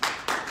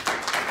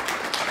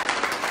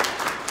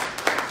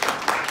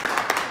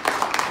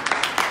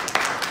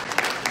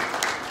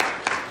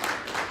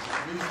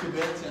 These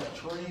cadets have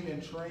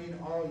trained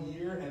all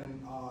year, and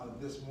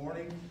this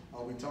morning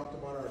we talked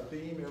about our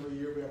theme. Every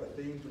year we have a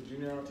theme for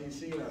Junior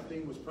ROTC, and our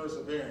theme was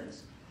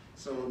perseverance.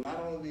 So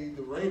not only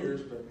the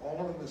Raiders, but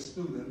all of the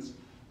students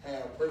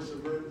have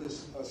persevered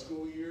this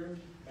school year,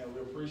 and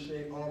we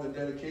appreciate all the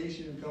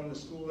dedication and coming to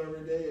school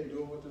every day and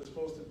doing what they're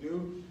supposed to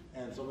do,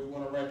 and so we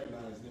want to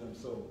recognize them.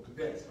 So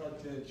cadets,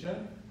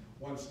 attention,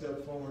 one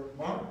step forward,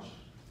 march,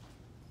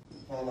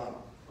 fall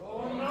out.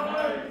 Go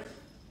nice!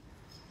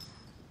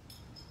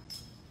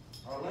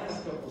 Our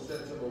last couple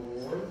sets of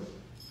awards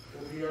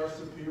will be our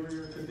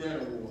Superior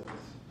Cadet Awards.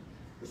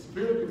 The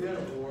Superior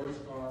Cadet Awards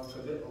are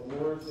cadet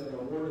awards that are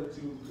awarded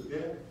to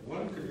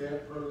one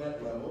cadet per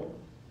level.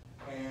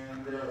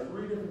 And there are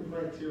 3 different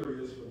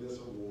criteria for this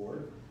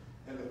award.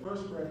 And the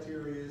first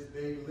criteria is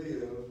they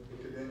live the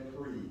cadet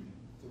creed.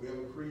 So we have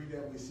a creed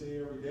that we say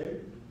every day.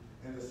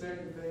 And the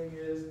second thing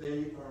is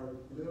they are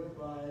lived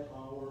by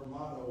our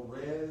motto,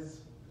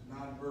 res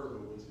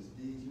non-verbal, which is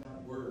deeds,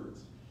 not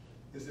words,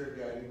 is their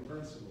guiding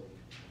principle.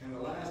 And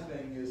the last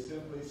thing is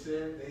simply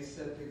said, they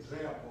set the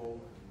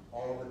example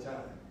all the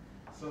time.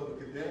 So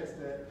the cadets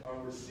that are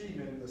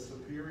receiving the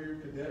Superior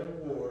Cadet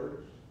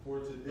Award for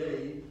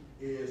today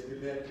is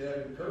Cadet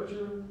Devin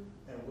Kircher,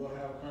 and we'll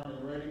have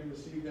Carmen Redding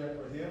receive that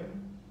for him.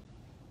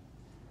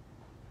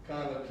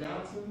 Kyla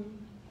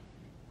Johnson,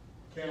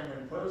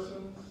 Cameron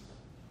Persons,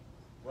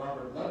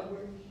 Robert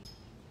Ludwig,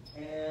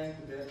 and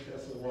Cadet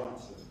Tessa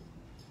Watson.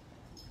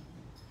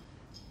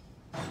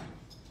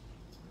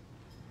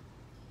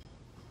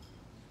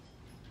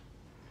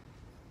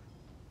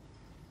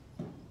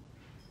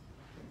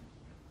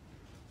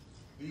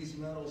 These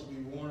medals will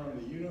be worn on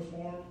the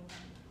uniform.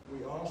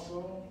 We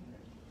also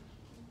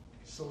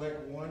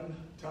select one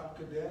top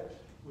cadet,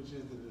 which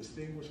is the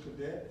distinguished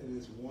cadet. It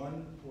is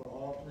one for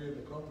all 3 of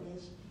the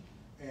companies.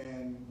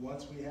 And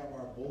once we have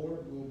our board,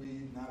 we'll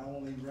be not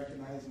only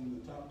recognizing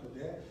the top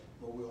cadet,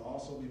 but we'll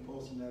also be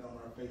posting that on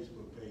our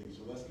Facebook page.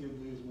 So let's give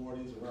these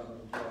awardees a round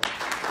of applause.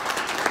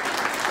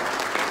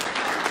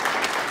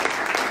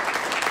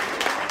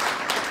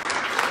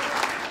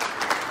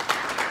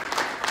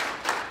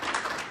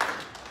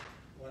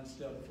 One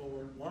step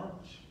forward,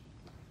 march,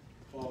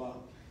 fall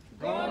out.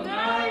 Go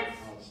nice!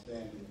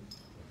 Outstanding.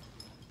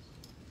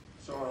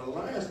 So our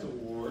last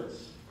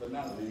awards, but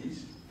not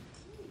least,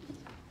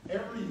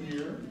 every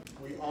year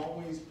we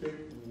always pick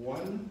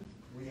one.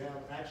 We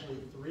have actually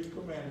 3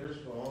 commanders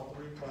for all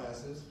 3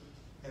 classes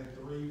and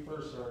 3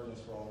 first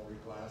sergeants for all 3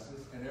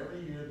 classes. And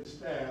every year the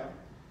staff,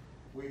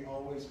 we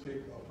always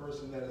pick a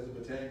person that is a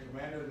battalion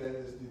commander that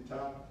is the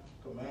top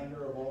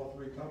commander of all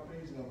three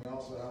companies, and then we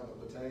also have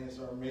a battalion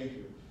sergeant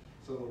major.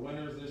 So the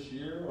winners this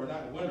year, or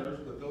not winners,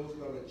 but those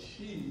who have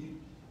achieved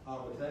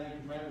battalion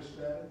commander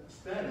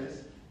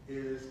status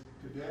is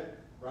Cadet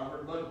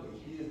Robert Ludwig.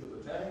 He is the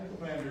battalion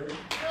commander.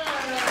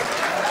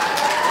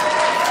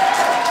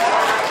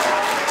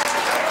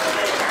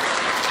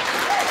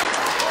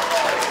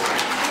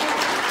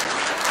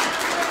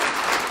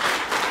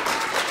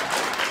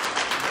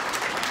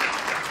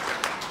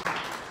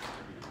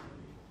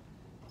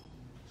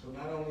 So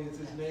not only is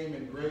his name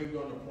engraved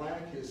on the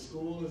plaque, his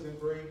school is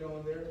engraved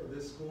on there for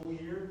this school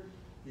year.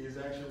 He is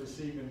actually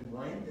receiving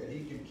rank that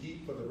he can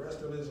keep for the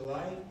rest of his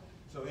life.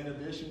 So in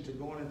addition to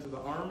going into the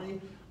Army,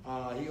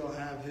 he'll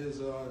have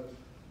his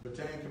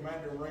battalion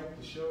commander rank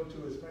to show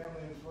to his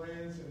family and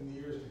friends in the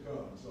years to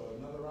come. So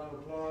another round of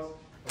applause.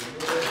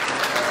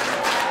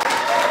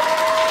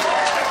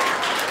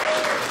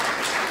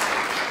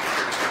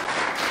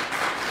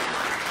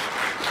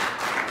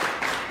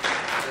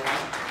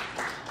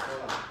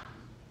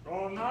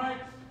 All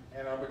night.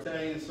 And our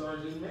battalion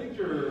sergeant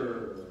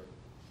major.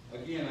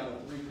 Again, out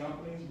of three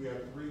companies, we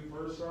have three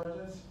first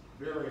sergeants.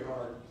 Very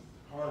hard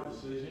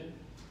decision.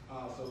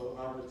 So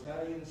our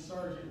battalion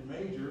sergeant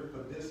major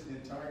for this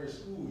entire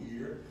school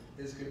year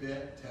is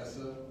Cadet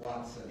Tessa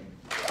Watson.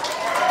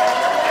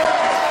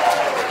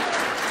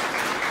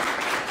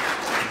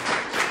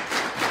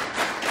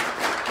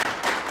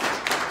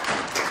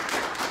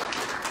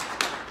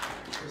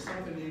 There's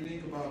something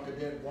unique about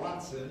Cadet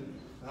Watson.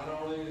 Not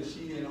only is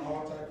she in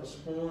all type of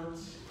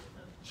sports,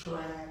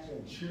 track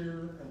and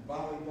cheer and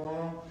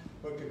volleyball,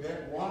 but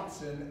Cadet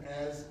Watson,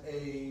 as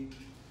a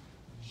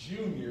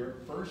junior,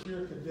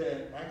 first-year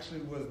cadet,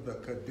 actually was the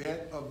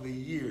Cadet of the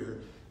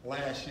Year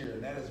last year,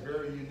 and that is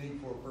very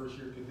unique for a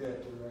first-year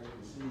cadet to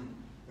actually see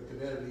the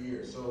Cadet of the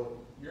Year. So,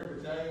 your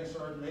battalion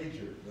sergeant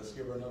major. Let's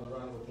give her another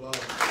round of applause.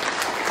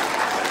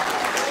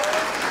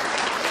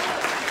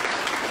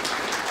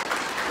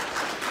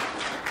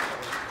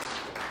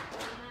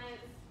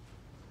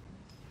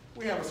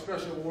 We have a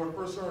special award.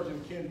 First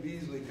Sergeant Ken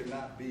Beasley could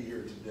not be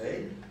here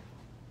today.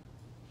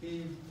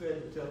 He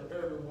said to tell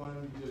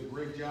everyone he did a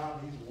great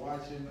job. He's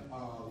watching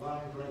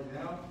live right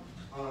now.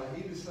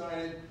 He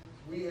decided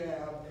we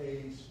have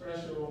a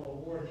special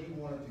award he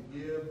wanted to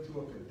give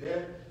to a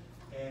cadet,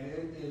 and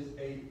it is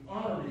a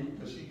Army,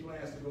 because she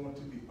plans to go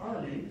into the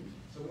Army.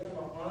 So we have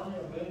an Army, I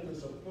believe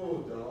it's a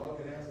bulldog.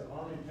 It has the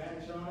Army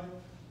patch on it.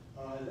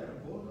 Is that a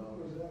bulldog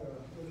or is that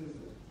what is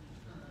it?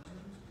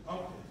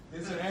 Oh,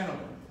 it's an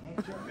animal.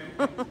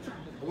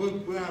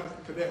 We'll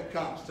have Cadet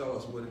Cops tell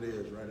us what it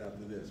is right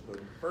after this. But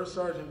First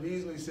Sergeant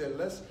Beasley said,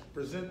 let's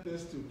present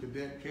this to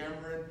Cadet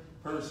Cameron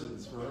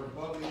Persons for her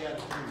bubbly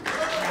attitude.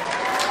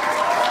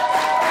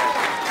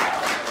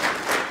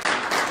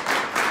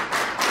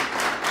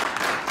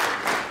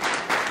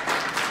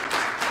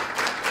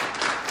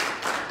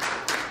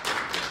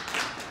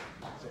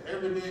 So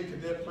every day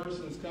Cadet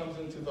Persons comes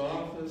into the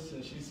office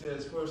and she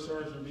says, First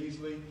Sergeant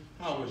Beasley,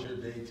 how was your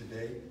day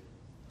today?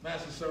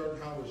 Master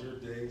Sergeant, how was your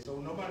day? So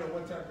no matter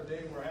what type of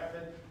day we're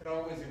having, it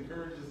always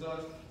encourages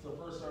us. So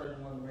First Sergeant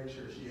wanted to make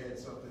sure she had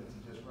something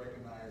to just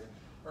recognize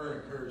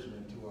her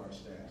encouragement to our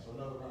staff. So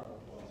another round of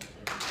applause.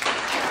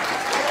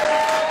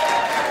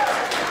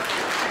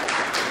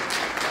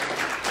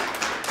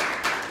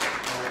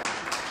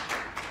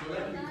 So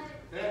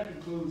that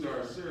concludes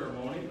our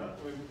ceremony.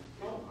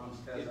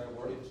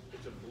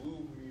 It's a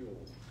blue mule.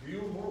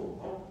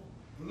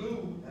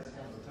 Blue, that's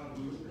kind of a tongue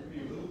twister.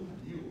 Blue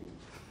mule.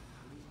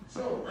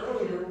 So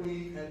earlier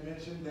we had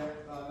mentioned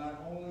that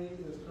not only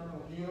is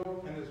Colonel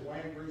Hill and his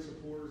wife great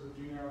supporters of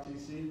Junior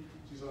ROTC,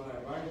 she's on the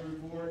advisory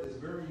board. It's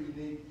very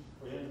unique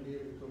for him to be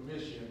able to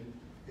commission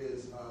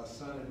his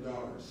son and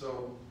daughter.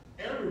 So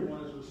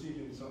everyone is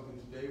receiving something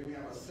today. We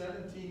have a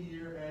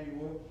 17-year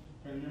annual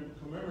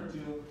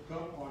commemorative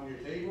cup on your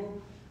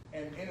table.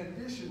 And in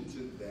addition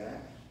to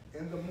that,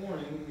 in the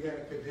morning we had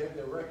a cadet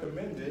that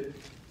recommended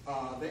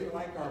they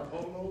like our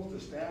polos, the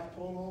staff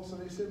polos, so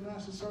they said,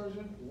 Master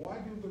Sergeant, why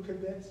do the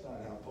cadets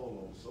not have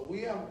polos? So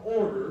we have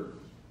ordered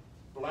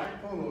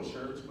black polo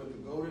shirts with the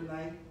Golden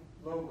Knight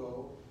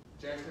logo,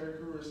 Jackson Area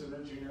Career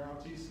Center, Junior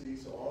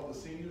ROTC, so all the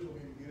seniors will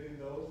be getting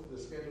those. They're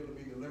scheduled to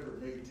be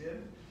delivered May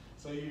 10th.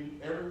 So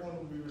everyone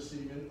will be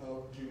receiving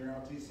a Junior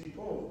ROTC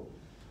polo.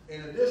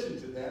 In addition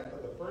to that, for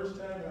the first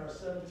time in our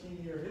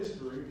 17-year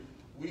history,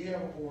 we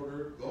have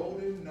ordered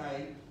Golden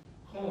Knight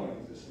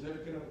coins. The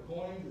significance of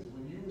coins is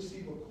when you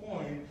receive a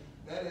coin,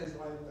 that is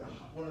like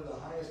one of the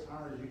highest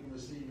honors you can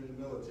receive in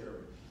the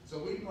military. So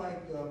we'd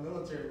like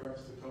military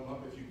reps to come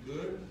up if you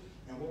could.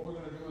 And what we're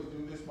going to do is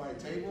do this by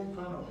table.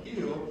 Colonel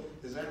Hill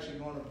is actually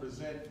going to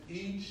present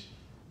each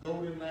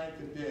Golden Knight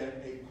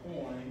cadet a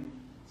coin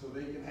so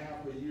they can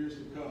have for years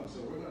to come.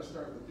 So we're going to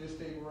start with this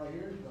table right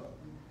here.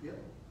 Yep.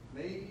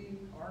 Navy,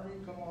 Army,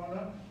 come on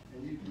up.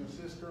 And you can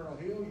assist Colonel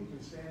Hill. You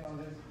can stand on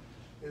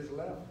his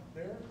left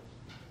there.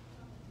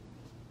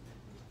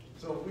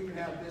 So if we can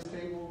have this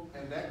table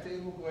and that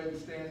table, go ahead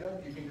and stand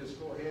up. You can just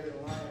go ahead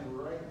and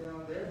line right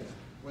down there.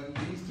 When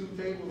these two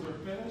tables are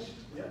finished,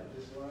 yep,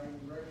 just line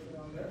right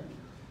down there.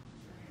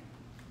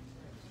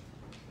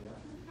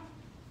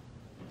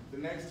 The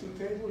next two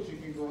tables, you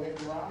can go ahead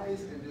and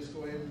rise and just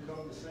go ahead and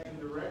come the same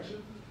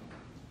direction.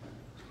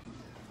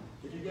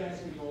 If you guys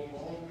can go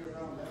all the way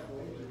around that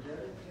way, to get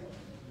it.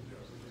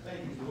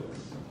 Thank you,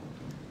 Louis.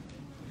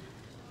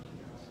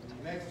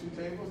 Next two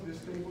tables, this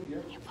table,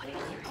 yep. You put it in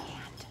your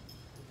hand.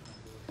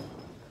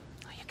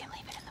 Oh, you can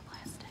leave it in the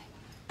plastic.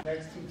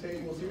 Next two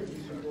tables here,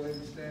 you can go ahead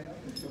and stand up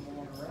and come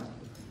on around.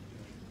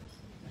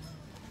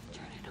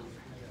 Turn it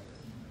over.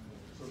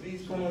 So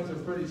these coins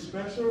are pretty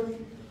special.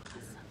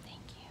 Awesome,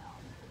 thank you.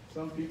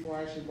 Some people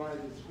actually buy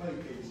display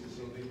cases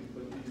so they can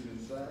put these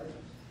inside.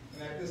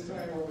 And at this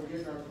time, while we're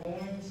getting our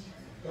coins,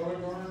 color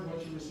guard,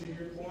 once you receive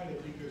your coin,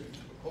 if you could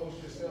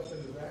post yourself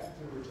in the back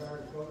to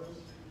retired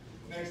colors.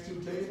 Next two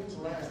tables,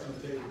 last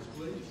two tables,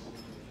 please.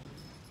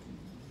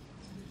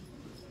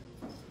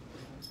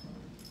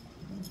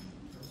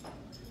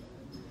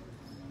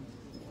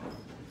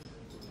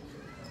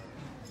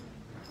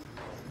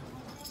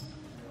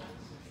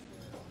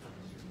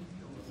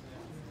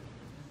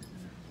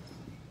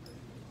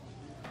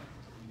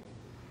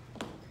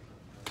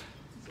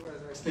 So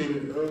as I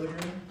stated earlier,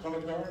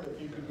 color guard,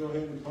 if you could go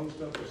ahead and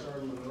post up where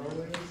Sergeant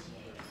Monroe is.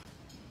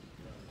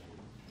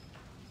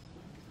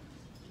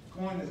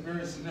 Coin is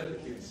very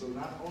significant, so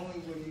not only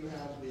will you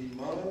have the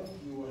mug,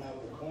 you will have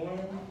the coin,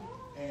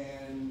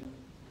 and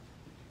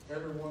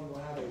everyone will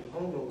have a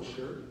polo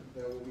shirt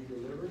that will be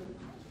delivered.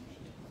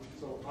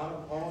 So out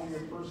of all your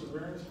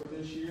perseverance for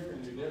this year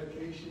and your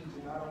dedication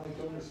to not only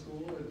come to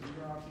school at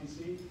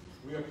JROTC,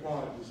 we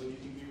applaud you, so you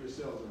can give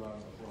yourselves a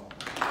round of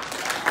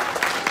applause.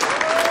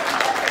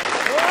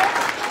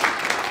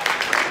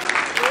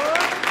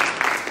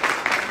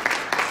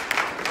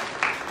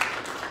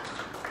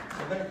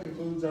 So that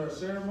concludes our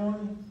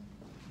ceremony.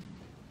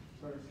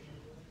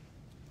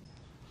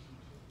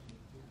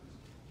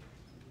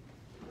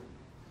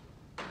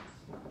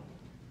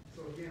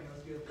 So again,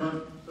 let's give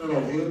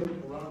Colonel Hill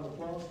a round of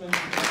applause. Thank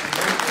you.